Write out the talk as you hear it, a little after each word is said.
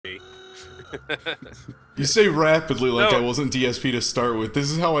You say rapidly like No. I wasn't DSP to start with.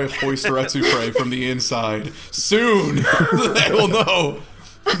 This is how I hoist Retsuprey from the inside. Soon, they will know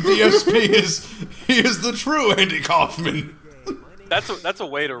DSP is the true Andy Kaufman. That's a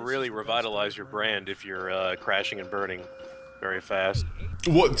way to really revitalize your brand if you're crashing and burning very fast.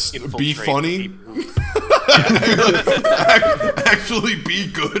 What? Be Infiltrate funny? people. Actually be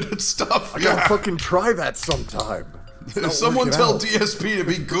good at stuff. I gotta fucking try that sometime. Someone working tell out. DSP to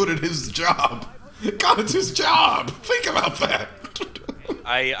be good at his job. God, it's his job. Think about that.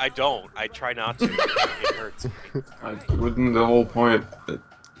 I don't. I try not to. It hurts me. Wouldn't the whole point that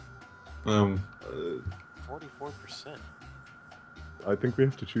 44%. I think we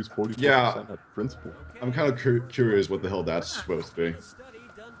have to choose 44% Yeah. at principle. I'm kind of curious what the hell that's supposed to be.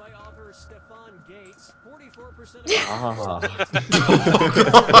 Ah.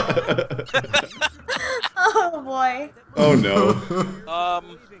 Oh boy. Oh no.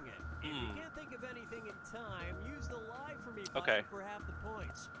 Okay.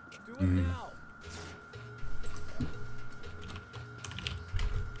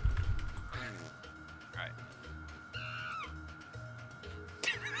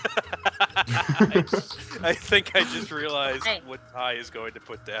 I think I just realized what Ty is going to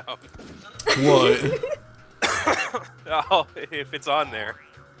put down. What? Oh, if it's on there.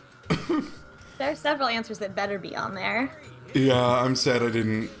 There are several answers that better be on there. Yeah, I'm sad I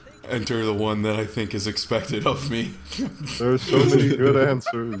didn't enter the one that I think is expected of me. There are so many good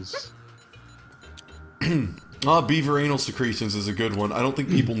answers. Beaver anal secretions is a good one. I don't think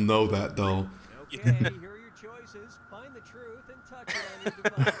people know that, though.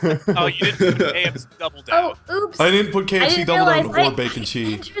 Oh, you didn't put KFC double down. Oh, oops. I didn't put I KFC didn't double down realize or bacon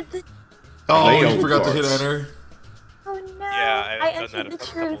cheese. The... Oh, They you own forgot to hit parts. enter? Oh no. Yeah, I I've done entered that the a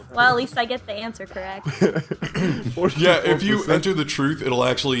couple truth. of Well, at least I get the answer correct. Yeah, if you enter the truth, it'll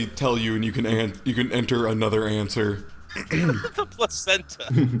actually tell you, and you can enter another answer. The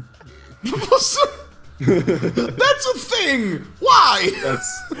placenta. That's a thing. Why? That's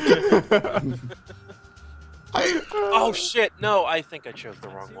Oh shit! No, I think I chose the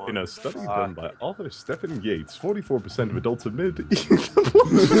wrong one. In a study done by author Stephen Yates, 44% of adults admit.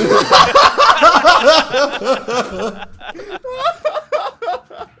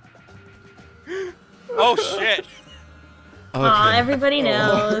 Oh shit! Aw, everybody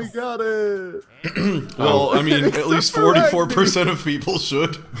knows. You got it. Well, I mean, at least 44% of people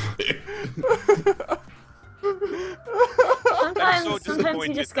should. I'm so Sometimes you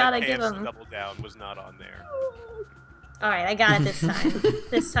disappointed just that gotta give KFC them. double down was not on there. Alright, I got it this time.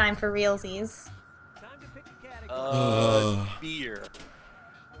 This time for realsies. Beer.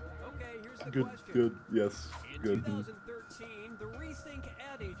 Good, good, yes, good. 2013, the Rethink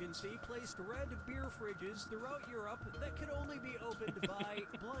Ad Agency placed red beer fridges throughout Europe that could only be opened by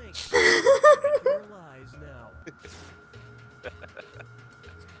blank. Your lies now.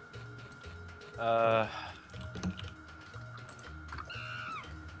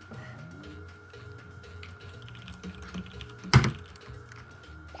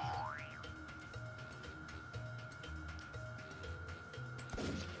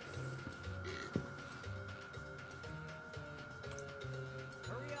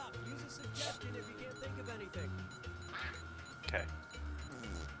 Hurry up, use a suggestion if you can't think of anything. Okay.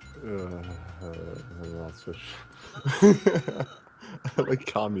 I'll switch. I like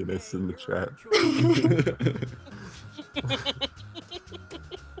communists in the chat.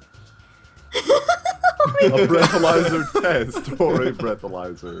 A breathalyzer test or a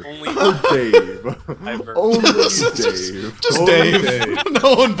breathalyzer. Only For Dave. I've Only Just Dave. Just Only Dave.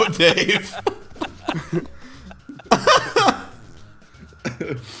 No one but Dave.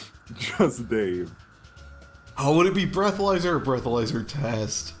 Just Dave. Oh, would it be breathalyzer or breathalyzer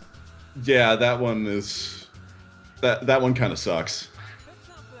test? yeah, that one is that one kind of sucks.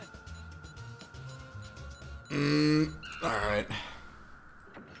 Alright.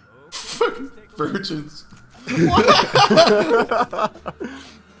 Fucking virgins.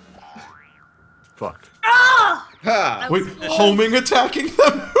 Fuck. Ha! Wait, homing attacking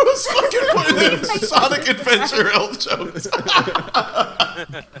them? Who's fucking putting in Sonic Adventure elf jokes?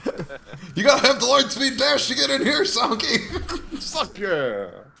 You gotta have the Lightspeed dash to get in here, Sonky. Fuck yeah.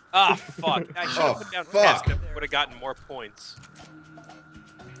 Ah, fuck. I should have put down fuck. test. Would have gotten more points.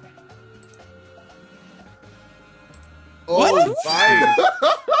 Oh, fine.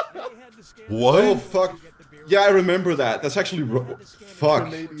 What? Oh, fuck. Yeah, I remember that. That's actually fuck.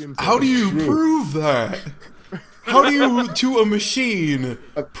 Canadians How do you True. prove that? How do you, to a machine,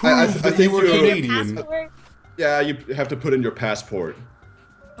 prove that you were think you're- Canadian? Password? Yeah, you have to put in your passport.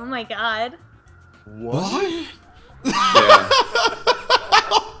 Oh my god. What? Yeah.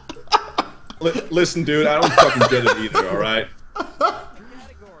 Listen, dude, I don't fucking get it either. All right.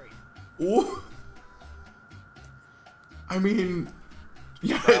 Ooh. I mean,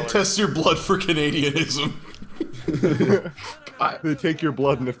 yeah, it tests your blood for Canadianism. They take your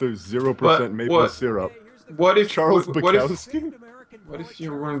blood, and if there's 0% But maple what- syrup, What if Charles what if Bukowski? what if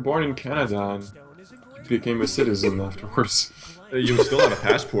you weren't born in Canada and you became a citizen afterwards? You would still have a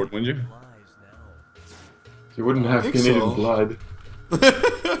passport, wouldn't you? You wouldn't have think Canadian so. blood.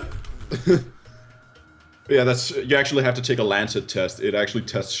 Yeah, that's. You actually have to take a Lancet test. It actually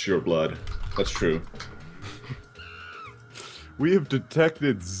tests your blood. That's true. We have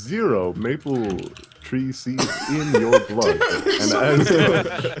detected 0 maple tree seeds in your blood. And as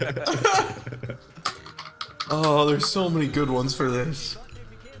Oh, there's so many good ones for this.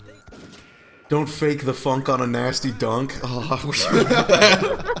 Don't fake the funk on a nasty dunk. Oh, I wish I had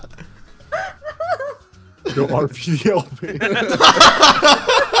that. go RPLP.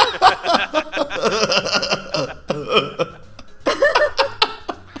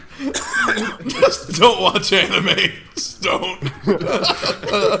 Just don't watch anime. Just don't.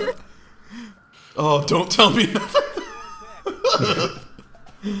 Oh, don't tell me.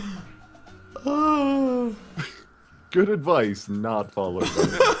 Oh, Good advice, not followed.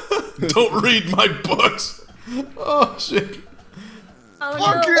 don't read my books. Oh shit. Oh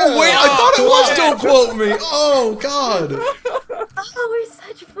Fuck no. yeah. Oh wait, I thought it was don't quote me. Oh god. Oh, we're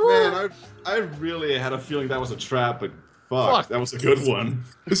such fools. Man, I really had a feeling that was a trap, but fuck, that was a good one.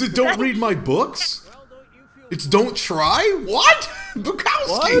 Is it don't read my books? It's don't try? What?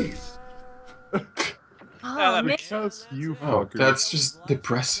 Bukowski. Oh, that man. makes Yes, you Oh, fucker. that's just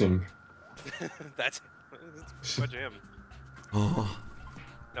depressing. That's much him. Oh,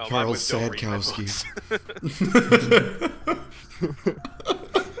 No, mine Charles was don't read my Sadkowski. books.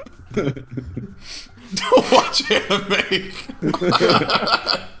 Don't watch anime.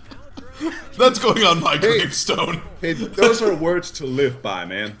 That's going on my gravestone. Hey, those are words to live by,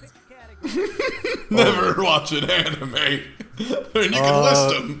 man. Never watch an anime. I mean, you can list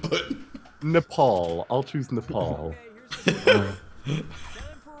them, but Nepal. I'll choose Nepal. Time for a road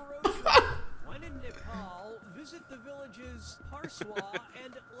trip. When in Nepal, visit the villages Harswa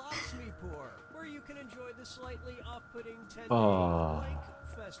and Laxmipur, where you can enjoy the slightly off-putting 10-day bike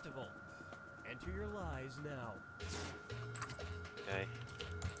festival. Enter your lies now. Okay.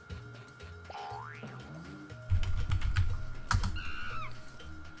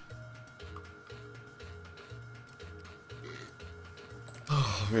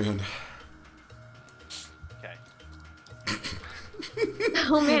 oh man. Okay.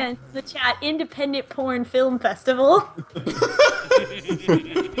 Oh man, the chat independent porn film festival.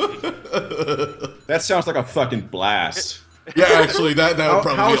 That sounds like a fucking blast. Yeah, actually, that would How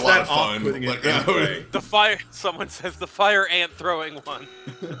probably is be a lot that of fun. off-putting Like, in that any would- way? The fire. Someone says the fire ant throwing one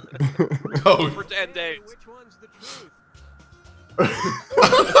oh, for 10 days. Which one's the truth?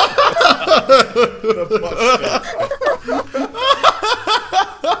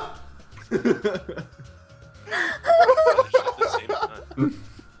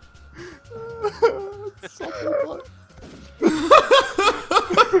 At the same time.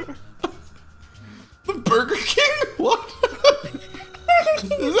 the Burger King? What?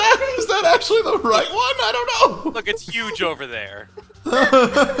 Is that actually the right one? I don't know. Look, it's huge over there.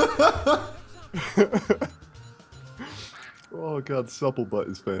 Oh god, supple butt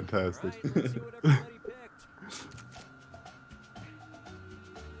is fantastic. Right, let's see what everybody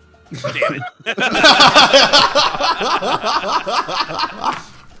picked. Damn it.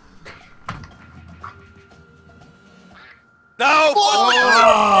 No!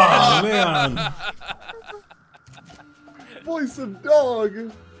 Oh man. Voice of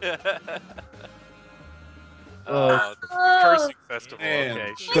dog. Oh, Oh, cursing festival. Man.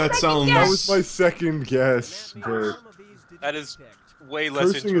 Okay, That sounds. That was my second guess, but Some of these did that you is pick? way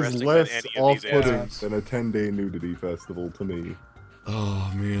less cursing is interesting less than any of these off-putting answers. than a 10-day nudity festival to me.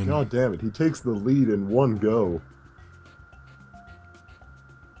 Oh man. God damn it, he takes the lead in one go.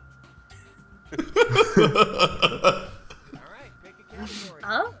 All right, pick a category.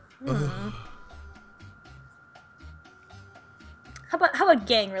 oh. How about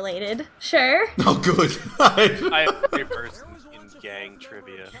gang related? Sure. Oh good. I am very versed There was in once a gang time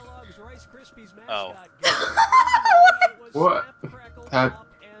trivia. when Kellogg's Rice Krispies Oh. mascot Originally, it was What? Snap, Crackle, That- Pop,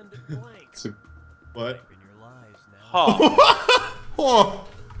 and blank. It's a, What? Type in your lies now. Huh. Oh.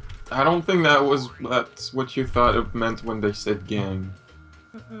 I don't think that's what you thought it meant when they said gang.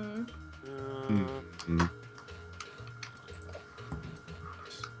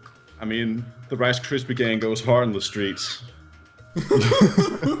 I mean, the Rice Krispie gang goes hard in the streets.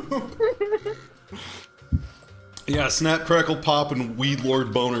 Yeah, Snap, Crackle, Pop, and Weed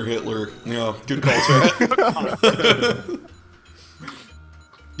Lord Boner Hitler. Yeah, good call, chat.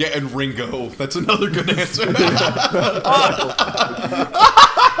 Yeah, and Ringo. That's another good answer.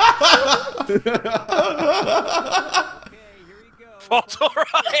 Fault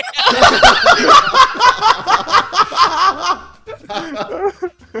alright.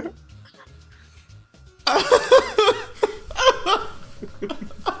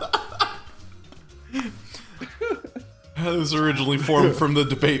 That was originally formed from the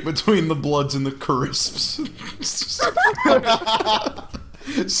debate between the Bloods and the Crisps.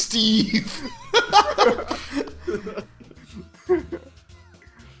 Steve.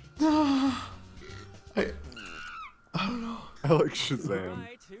 I don't know. Alex Shazam.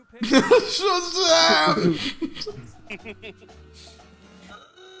 Right, who picked Shazam!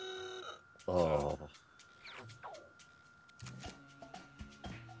 Oh.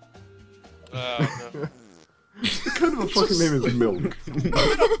 No. What kind of a fucking name is Milk?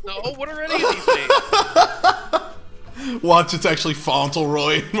 No, what are any of these names? Watch, it's actually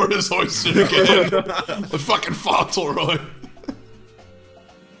Fauntleroy. We're just hoisted again. The fucking Fauntleroy.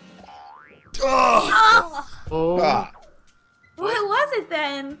 Oh, Oh, what was it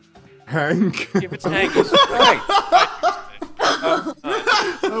then? Hank. If it's Hank, it's right. I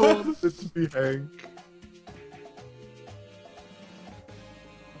wanted it to be Hank.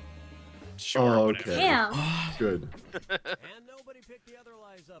 Sure, Oh, whatever. okay. Damn. Good. And nobody picked the other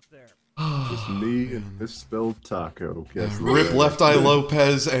lies up there. Just me and misspelled taco. Guess Rip Left Eye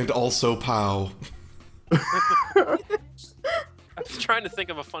Lopez and also Pow. I was trying to think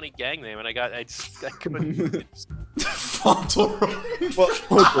of a funny gang name, and I couldn't. Fauntleroy.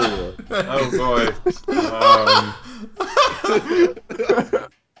 Oh boy.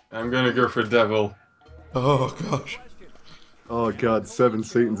 I'm gonna go for Devil. Oh gosh. Oh god, 7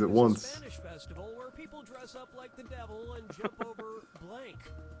 Satans at once. Spanish festival where people dress up like the devil and jump over blank.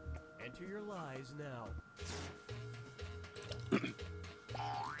 Enter your lies now.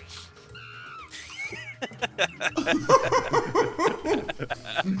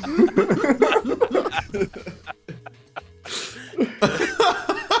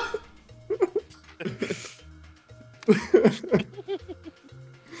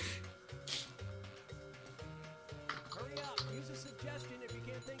 Hurry up, use a suggestion if you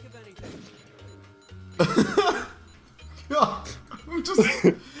can't think of anything. Yeah, I'm just,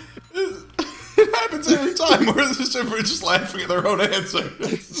 it happens every time where we're just laughing at their own answer.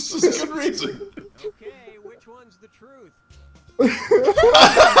 It's just a good reason. Okay, which one's the truth?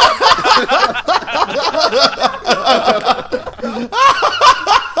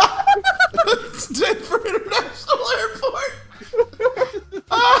 It's Denver International Airport.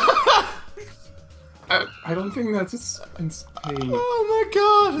 I don't think that's in Spain. Oh my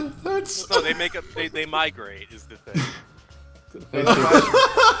god, that's. No, they make up. They migrate is the thing.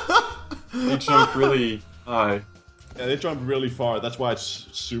 They jump really high. Yeah, they jump really far. That's why it's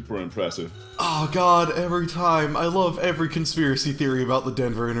super impressive. Oh god, every time. I love every conspiracy theory about the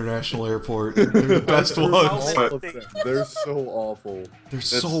Denver International Airport. They're the best ones. All of them. They're so awful. There's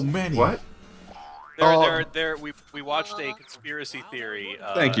so many. What? We watched a conspiracy theory.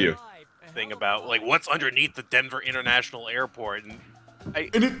 Thank you. Thing about like what's underneath the Denver International Airport, and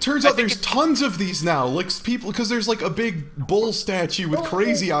And it turns out there's tons of these now, like people, because there's like a big bull statue with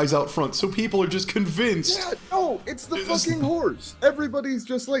crazy eyes out front, so people are just convinced. Yeah, no, it's the fucking horse. Everybody's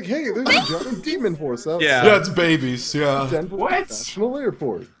just like, hey, there's a giant demon horse out Yeah, it's babies, yeah. Denver International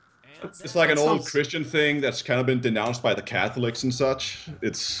Airport. It's like an That old sounds- Christian thing that's kind of been denounced by the Catholics and such.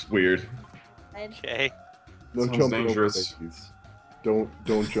 It's weird. okay. No Sounds jumping dangerous. over babies. Don't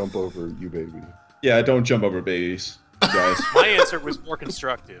jump over, you baby. Yeah, don't jump over babies, guys. My answer was more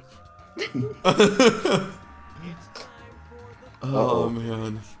constructive. Oh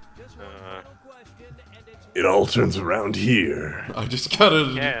man. It all turns around here. I just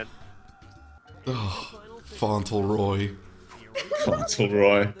gotta. Can. Oh, Fauntleroy.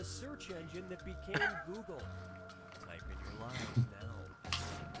 Fauntleroy. The search engine that became Google. Type in your lies now.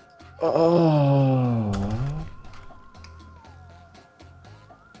 Oh.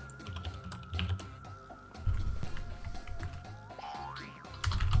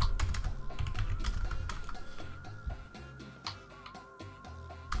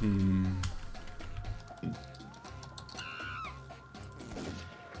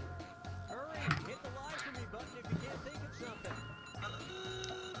 Hurry, hit the lie for me button if you can't think of something.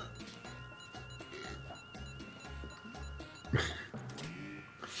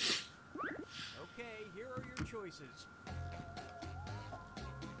 Okay, here are your choices.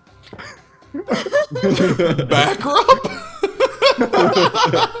 Back rub?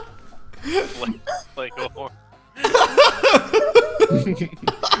 like a horn.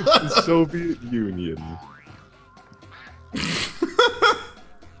 The Soviet Union.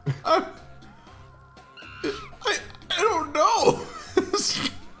 I don't know.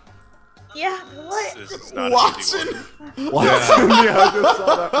 Yeah, what? This is not Watson. an easy one. Watson, yeah, I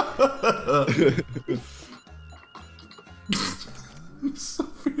just saw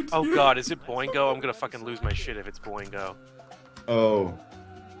that. Oh god, is it Boingo? I'm gonna fucking lose my shit if it's Boingo. Oh,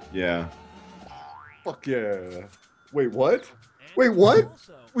 yeah. Fuck yeah. Wait, what? Wait, what?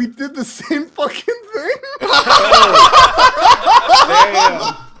 We did the same fucking thing?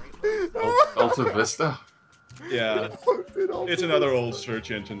 Damn. Alta Vista. Yeah. It's another old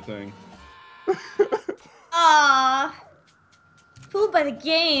search engine thing. Ah, fooled by the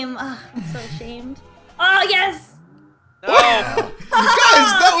game. Ah, I'm so ashamed. Oh yes. No! Guys,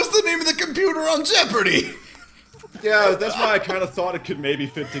 that was the name of the computer on Jeopardy. Yeah, that's why I kind of thought it could maybe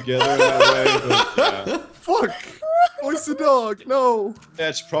fit together in that way, but yeah. Fuck! Voice the dog, no!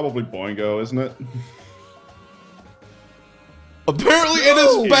 That's probably Boingo, isn't it? Apparently, in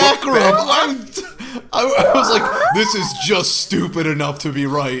his back rub, I was like, this is just stupid enough to be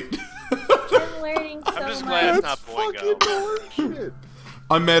right. I'm learning so I'm just much. glad it's not Boingo. Shit.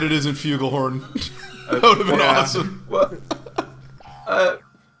 I'm mad it isn't Fugelhorn. That would have been Yeah. awesome. What? I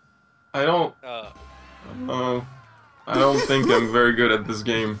don't. I don't think I'm very good at this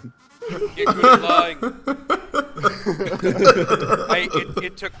game. Get good at lying.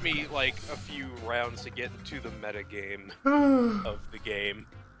 It took me like a few rounds to get into the meta game of the game.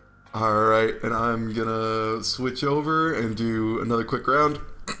 Alright, and I'm gonna switch over and do another quick round.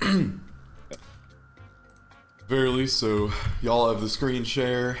 Very least, so y'all have the screen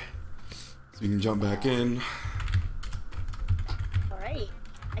share, so you can jump back in. Alright,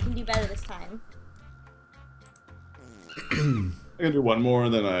 I can do better this time. I'm gonna do one more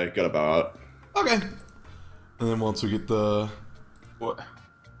and then I gotta bow out. Okay. And then once we get the What?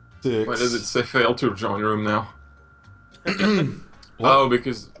 6. Why does it say fail to join room now? What? Oh,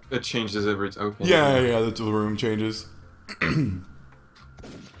 because it changes every time. Okay. Yeah, that's the room changes. I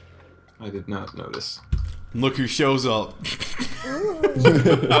did not notice. Look who shows up.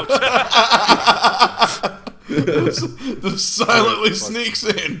 The silently sneaks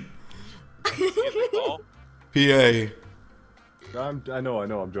in. PA. I know,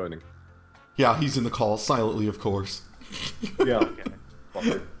 I'm joining. Yeah, he's in the call, silently, of course. Yeah.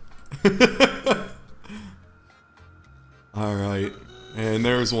 Okay. Alright. And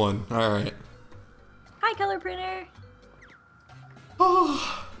there's one. Alright. Hi, color printer.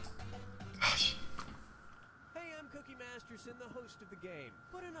 Oh. Gosh. Hey, I'm Cookie Masterson, the host of the game.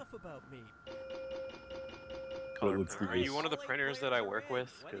 But enough about me. Color let's do printer. Are you this. one of the printers that I work with?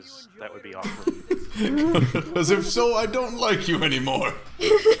 Because that would be awkward. Because if so, I don't like you anymore.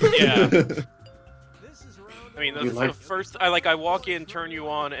 Yeah. This is round I mean, You the like- first, I walk in, turn you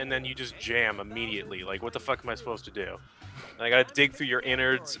on, and then you just jam immediately. Like, what the fuck am I supposed to do? And I gotta dig through your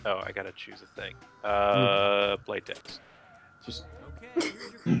innards. Oh, I gotta choose a thing. Blade text. Just, Okay, here's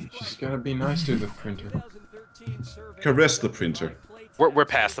your first just gotta be nice to the printer. 2013 survey. Caress the printer. We're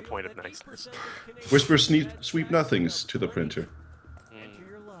past the point of niceness. Whisper sweet nothings to the printer. Enter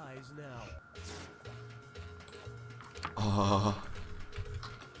your lies now.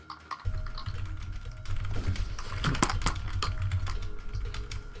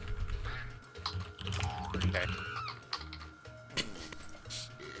 Okay.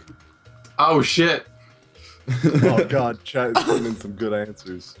 Oh shit! Oh god, chat is putting in some good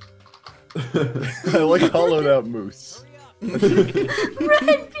answers. I like hollowed out moose. Red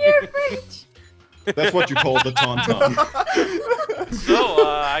beer fridge. That's what you call the tauntaun. So,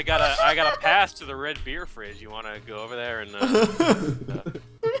 I got a pass to the red beer fridge. You want to go over there and?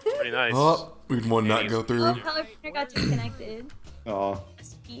 Pretty nice. Oh, we'd one not go Oh, through. color printer got disconnected. Aw.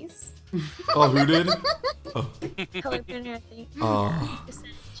 Peace. Oh, who did? Color printer, I think. Oh. Just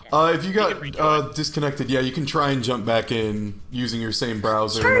sent it to chat. If you got disconnected, yeah, you can try and jump back in using your same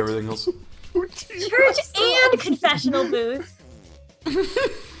browser and everything else. Church and confessional booth.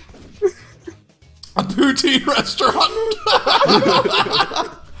 A poutine restaurant.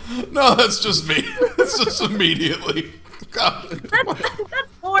 No, that's just me. It's just immediately. God. That's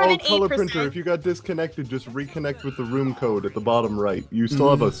more Oh, than color printer, 8%. if you got disconnected, just reconnect with the room code at the bottom right. You still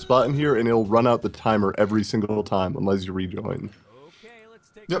have a spot in here, and it'll run out the timer every single time unless you rejoin. Okay, let's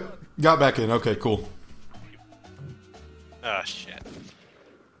take a Yep, look. got back in. Okay, cool. Ah, shit.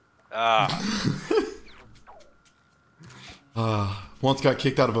 Once got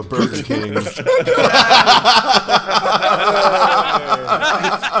kicked out of a Burger King.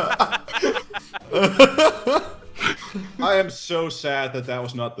 I am so sad that that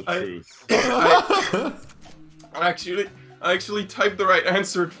was not the truth. Actually, I actually typed the right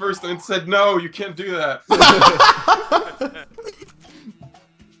answer at first and it said no, you can't do that.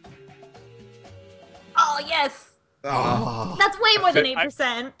 Oh, yes. Ah. That's way more than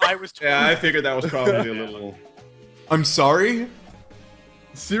 8%. I was. Yeah, I figured that was probably a little. I'm sorry?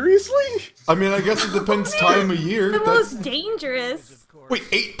 Seriously? I mean, I guess it depends time of year. The That's... most dangerous. Wait,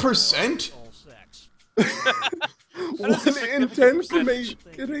 8%? One in 10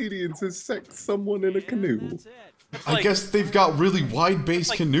 Canadians has sexed someone in a canoe. I guess they've got really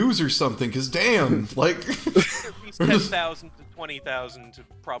wide-based canoes or something, because damn, like... At least 10,000 to 20,000 to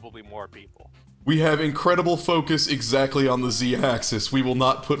probably more people. We have incredible focus exactly on the Z-axis. We will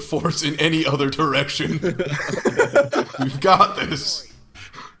not put force in any other direction. We've got this.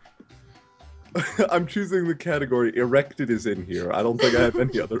 I'm choosing the category erected is in here. I don't think I have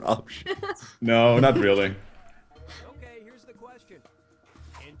any other options. No, not really. Okay, here's the question.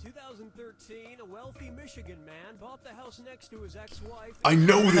 In 2013, a wealthy Michigan man bought the house next to his ex-wife. I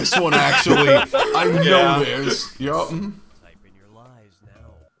know this one, actually. I know this. Yup. Type in your lies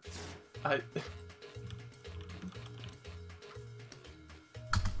now.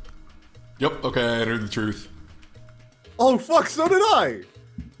 Yep, okay, I entered the truth. Oh fuck, so did I!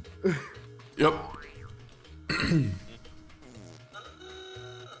 Yep.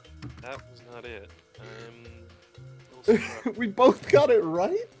 That was not it. We both got it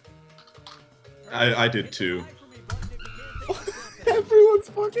right? I did too. Everyone's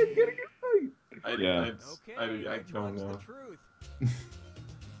fucking getting it right. I don't know.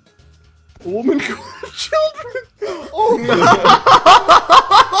 A woman called children! Oh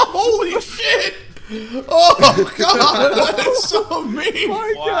Holy shit! Oh god, that's so mean!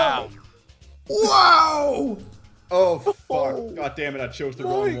 my Wow. Wow! Oh fuck! God damn it! I chose the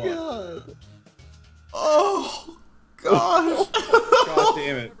wrong one. god! Oh god! God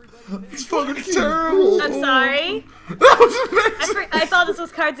damn it! It's fucking terrible! I'm sorry. That was amazing! I thought this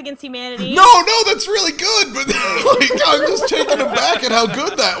was Cards Against Humanity. No, that's really good, but like, I'm just taken aback at how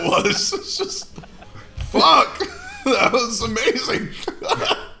good that was. It's just... Fuck! That was amazing!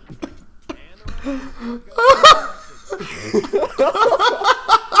 Who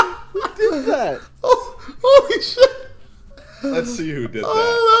did that? Oh, holy shit! Let's see who did that. Oh,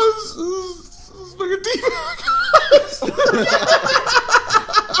 that was fucking deep.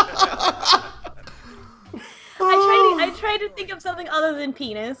 I tried to think of something other than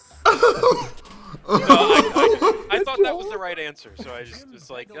penis. No, I thought that was the right answer, so I just was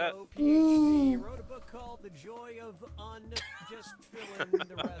like, PhD wrote a book called The Joy of Just fill in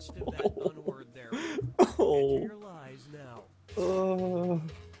the rest of that unword there. Oh. Enter your lies now.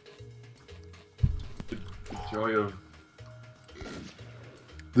 The joy of...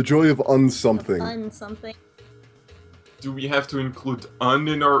 The joy of unsomething. Something. Do we have to include un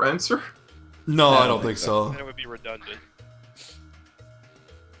in our answer? No, I don't think so. that would be redundant.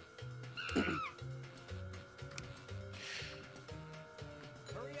 Hurry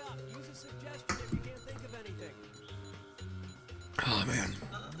up, use a suggestion if you can't think of anything. Oh man.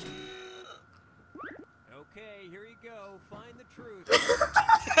 Okay, here you go. Find the truth.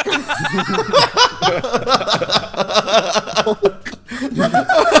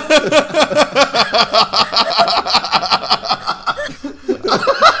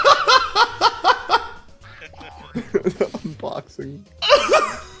 Unboxing.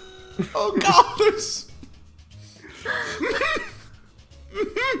 Oh god, there's...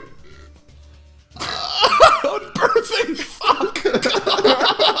 Birthing, fuck!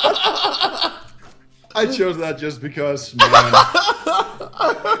 I chose that just because, man.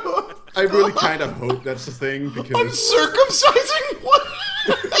 I really kind of hope that's the thing because Uncircumcising? What?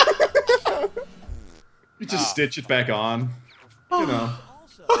 you just stitch it back on. You know.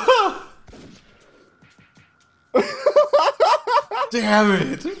 Damn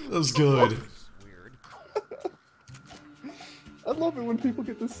it! That was good. Weird. I love it when people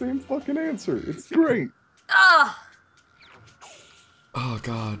get the same fucking answer. It's great. Ah! Oh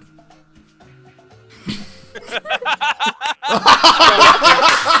god.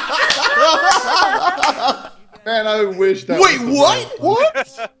 Man, I wish that. Wait, was the what? right one.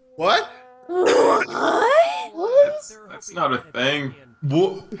 What? What? That's not a thing.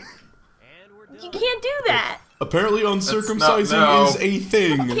 What? You can't do that. Apparently uncircumcising no. is a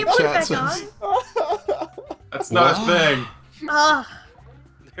thing, Can't put it chat back says. on. That's not a thing. Ah.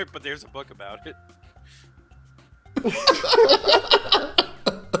 But there's a book about it.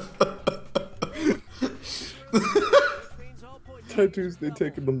 Tattoos, they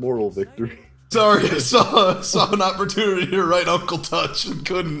taken the moral victory. Sorry, I saw an opportunity to write Uncle Touch and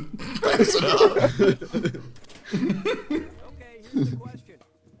couldn't pass it up. Okay, here's the question.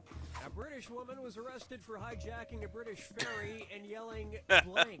 A British woman was arrested arrested for hijacking a British ferry and yelling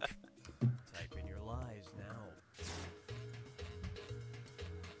blank. Type in your lies now.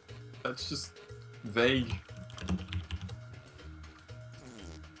 That's just vague.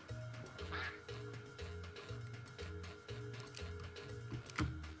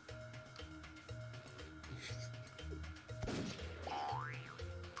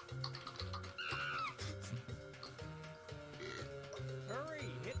 Hurry,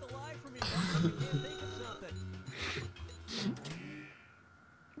 hit the lie from your phone. You can't think of something.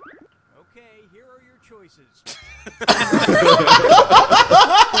 Okay, here are your choices.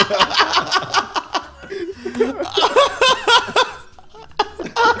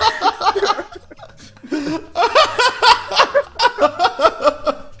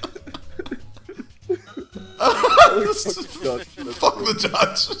 Fuck the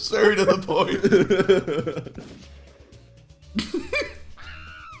judge. Straight to the point.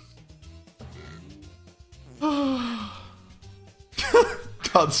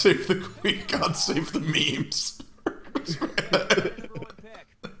 God save the queen. God save the memes. Everyone pick.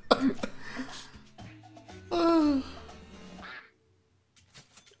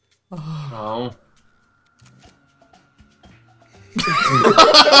 Oh.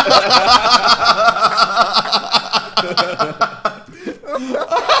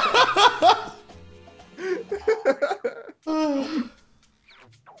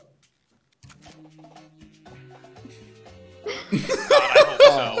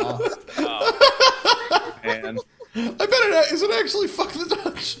 And I bet it is it actually fuck the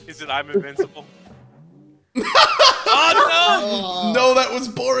Dutch. Is it I'm invincible? Oh No, that was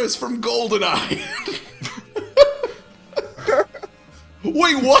Boris from GoldenEye.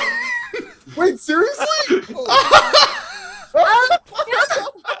 Wait, what? Wait, seriously?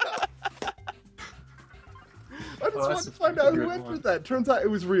 I just wanted to find out who entered that. Turns out it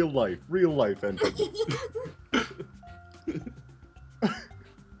was real life. Real life entered.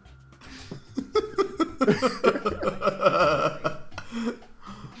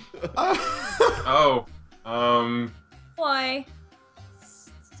 Oh. Why?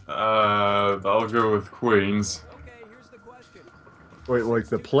 I'll go with Queens. Okay, here's the question. Wait, like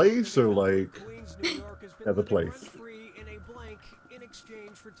the place or like? Queens, New York has been Yeah, the living place. rent-free in a blank in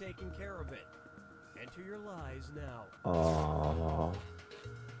exchange for taking care of it. Enter your lies now. Aww.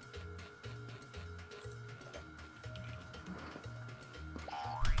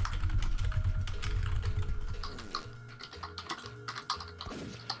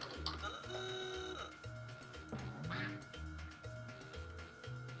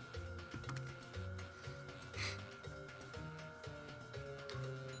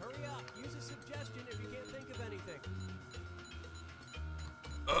 Hurry up. Use a suggestion if you can't think of anything.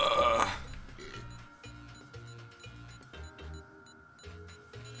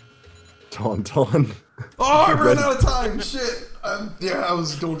 Tauntaun. Oh, I ran out of time. Shit. Yeah, I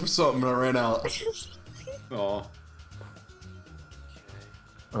was going for something, and I ran out. oh,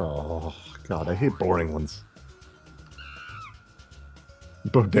 Oh, God, I hate boring ones.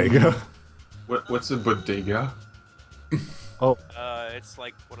 Bodega. What's a bodega? It's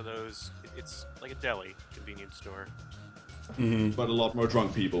like one of those. It's like a deli convenience store. but a lot more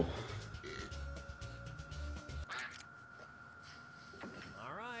drunk people.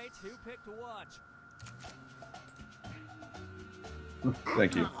 All right, who picked to watch?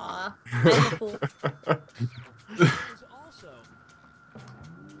 Thank you. Aw, I'm a fool. Is also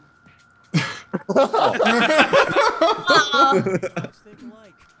Aw. let's think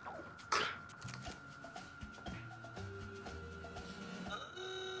alike.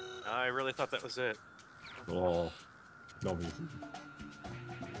 I really thought that was it. Oh, no music.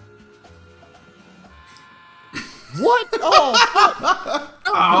 What? Oh,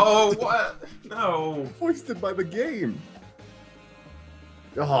 Oh, what? No. foisted by the game.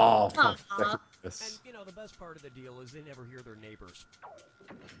 Oh, fuck. Aw. And Yes. you know the best part of the deal is they never hear their neighbors.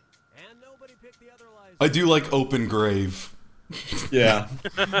 And nobody picked the other lies. I do like open grave. Yeah.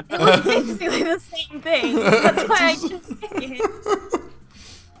 It was basically the same thing. That's why I just picked it.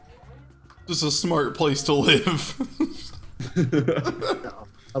 Just a smart place to live.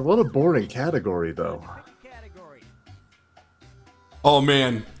 What a boring category, though. Pick a category. Oh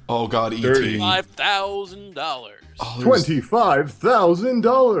man. Oh god, E.T. Dirty. $5,000. Oh, there's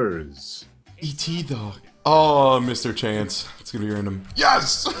 $25,000. E.T. though. Oh, Mr. Chance. It's gonna be random.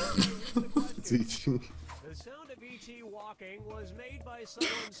 Yes! The sound of E.T. walking was made by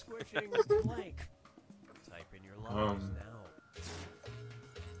someone squishing blank. Type in your lies now.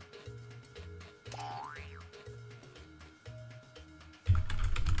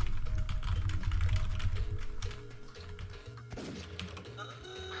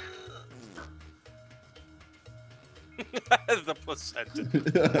 The placenta.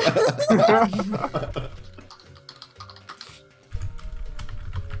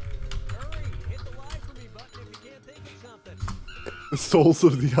 Hurry, hit the line for me button if you can't think of something. The souls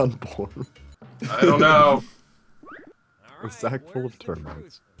of the unborn. I don't know. All A sack full where's of the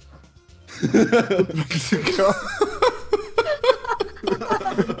termites. truth?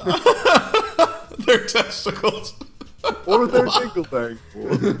 Their testicles. What are their dingle thing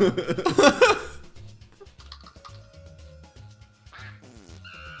for?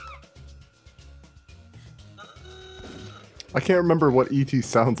 I can't remember what ET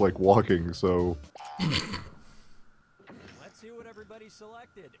sounds like walking, so... Let's see what everybody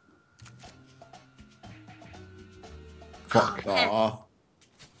selected. Fuck. Aw.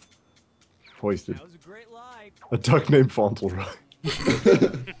 Hoisted. That was a great lie. A duck named Fauntleroy.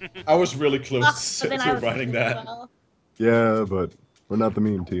 I was really Oh, close but to then I was writing thinking as that. well. Yeah, but we're not the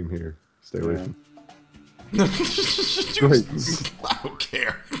meme team here. Stay away from... Great. I don't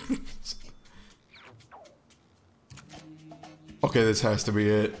care. Okay, this has to be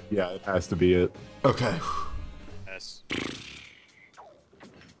it. Yeah, it has to be it. Okay. Yes.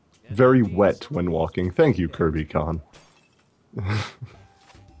 Very wet when walking. Thank you, Kirby Con.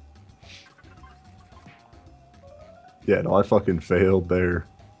 Yeah, no, I fucking failed there.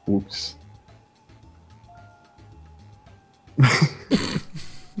 Oops.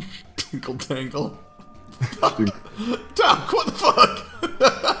 Tinkle tangle. Dude, Doc, what the fuck?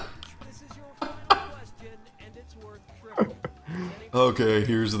 This is your final question, and it's worth triple. Okay,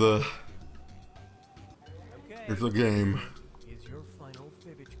 here's the Okay, game. is your final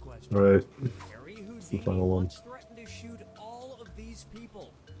Fibbage question. alright. Harry the Houdini final one. once threatened to shoot all of these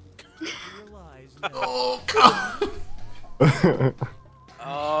people. Realize that. Oh god.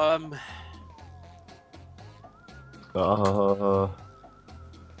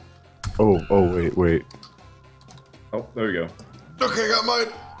 Wait. Oh, there we go. Okay, got mine.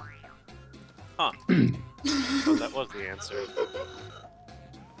 Huh. So that was the answer.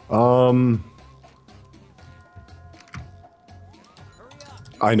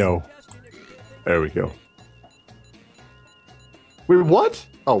 I know. There we go. Wait, what?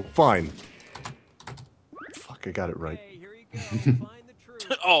 Oh, fine. Fuck, I got it right. Okay, here you go. Find the truth.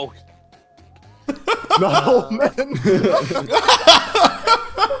 Oh, No, man!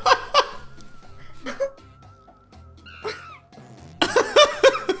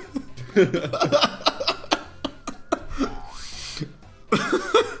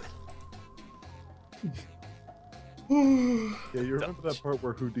 Yeah, you remember that part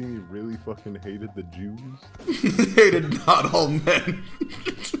where Houdini really fucking hated the Jews? Hated not all men.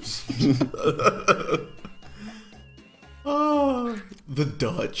 Oh, the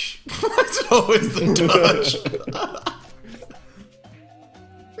Dutch. It's always the Dutch.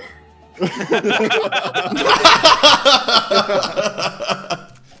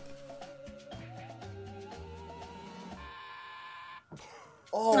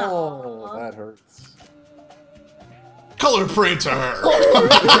 Oh, that hurts. Color printer. Also,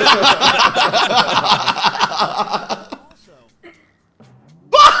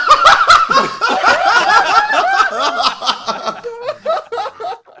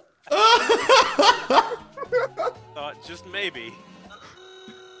 thought just maybe.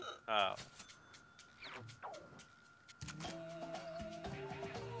 Oh.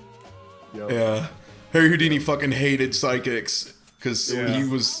 Yo. Yeah, Harry Houdini fucking hated psychics because Yeah. he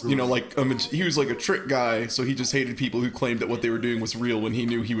was, you know, like he was like a trick guy. So he just hated people who claimed that what they were doing was real when he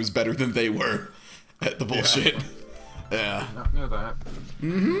knew he was better than they were at the bullshit. Yeah. Not know that.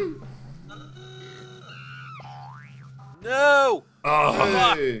 No!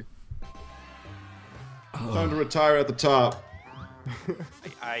 Oh, Hey. Time to retire at the top.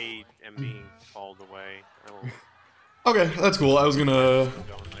 I am being called away. I will okay, that's cool. I was gonna. go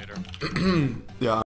on later. Yeah.